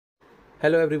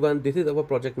Hello everyone, this is our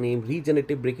project name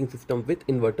Regenerative Braking System with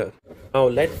Inverter. Now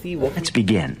let's see what. Let's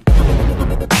begin.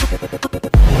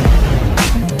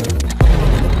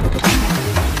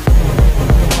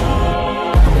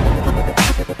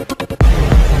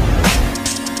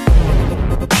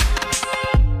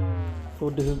 So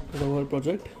this is our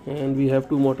project and we have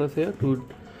two motors here to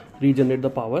regenerate the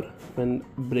power when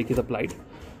brake is applied.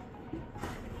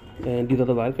 And these are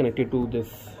the wires connected to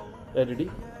this LED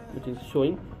which is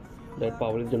showing that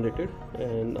power is generated,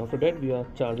 and after that we are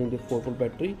charging this 4-volt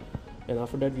battery, and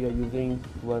after that we are using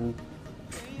one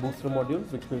booster module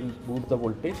which will boost the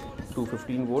voltage to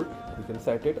 15 volt. You can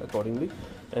set it accordingly,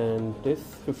 and this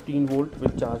 15 volt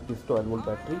will charge this 12 volt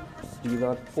battery. These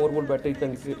are 4-volt batteries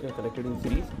connected in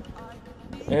series,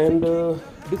 and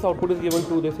this output is given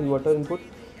to this inverter input,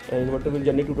 and inverter will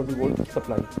generate 220 volt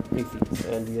supply AC,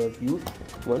 and we have used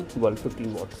one bulb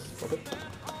 15 watts. Okay,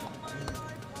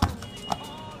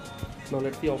 now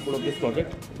let's see output of this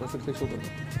project. Let's see.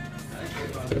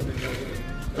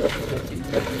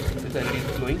 This LED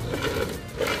is glowing.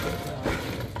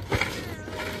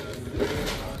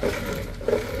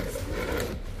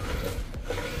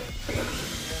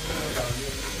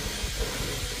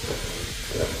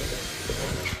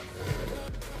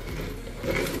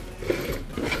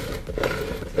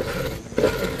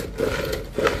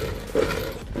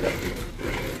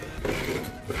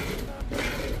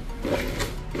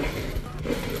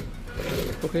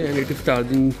 Okay, and it is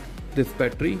charging this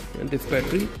battery, and this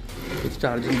battery is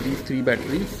charging these 3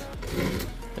 batteries,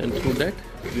 and through that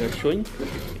we are showing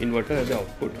inverter as the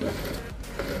output,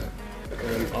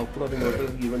 and output of inverter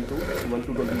is given to 1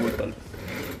 to 20 volt bulb.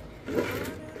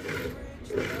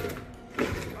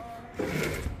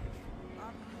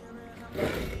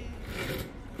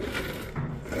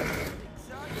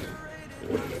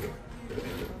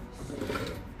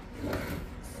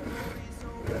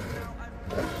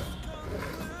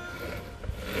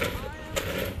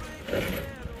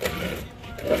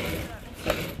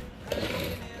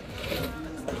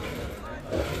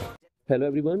 Hello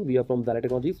everyone, we are from Xilir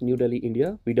Technologies, New Delhi,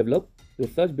 India. We develop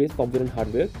research-based software and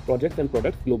hardware projects and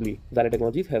products globally. Xilir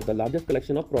Technologies has the largest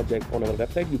collection of projects. On our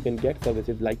website, you can get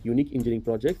services like unique engineering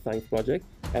projects, science projects,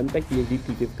 M.Tech PhD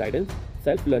thesis guidance,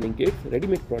 self-learning kits,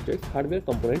 ready-made projects, hardware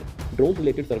components,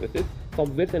 drone-related services,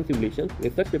 softwares and simulations,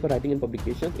 research paper writing and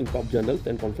publications in top journals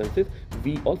and conferences.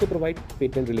 We also provide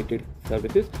patent-related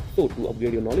services. So to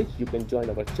upgrade your knowledge, you can join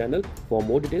our channel. For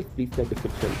more details, please check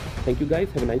description. Thank you guys.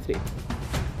 Have a nice day.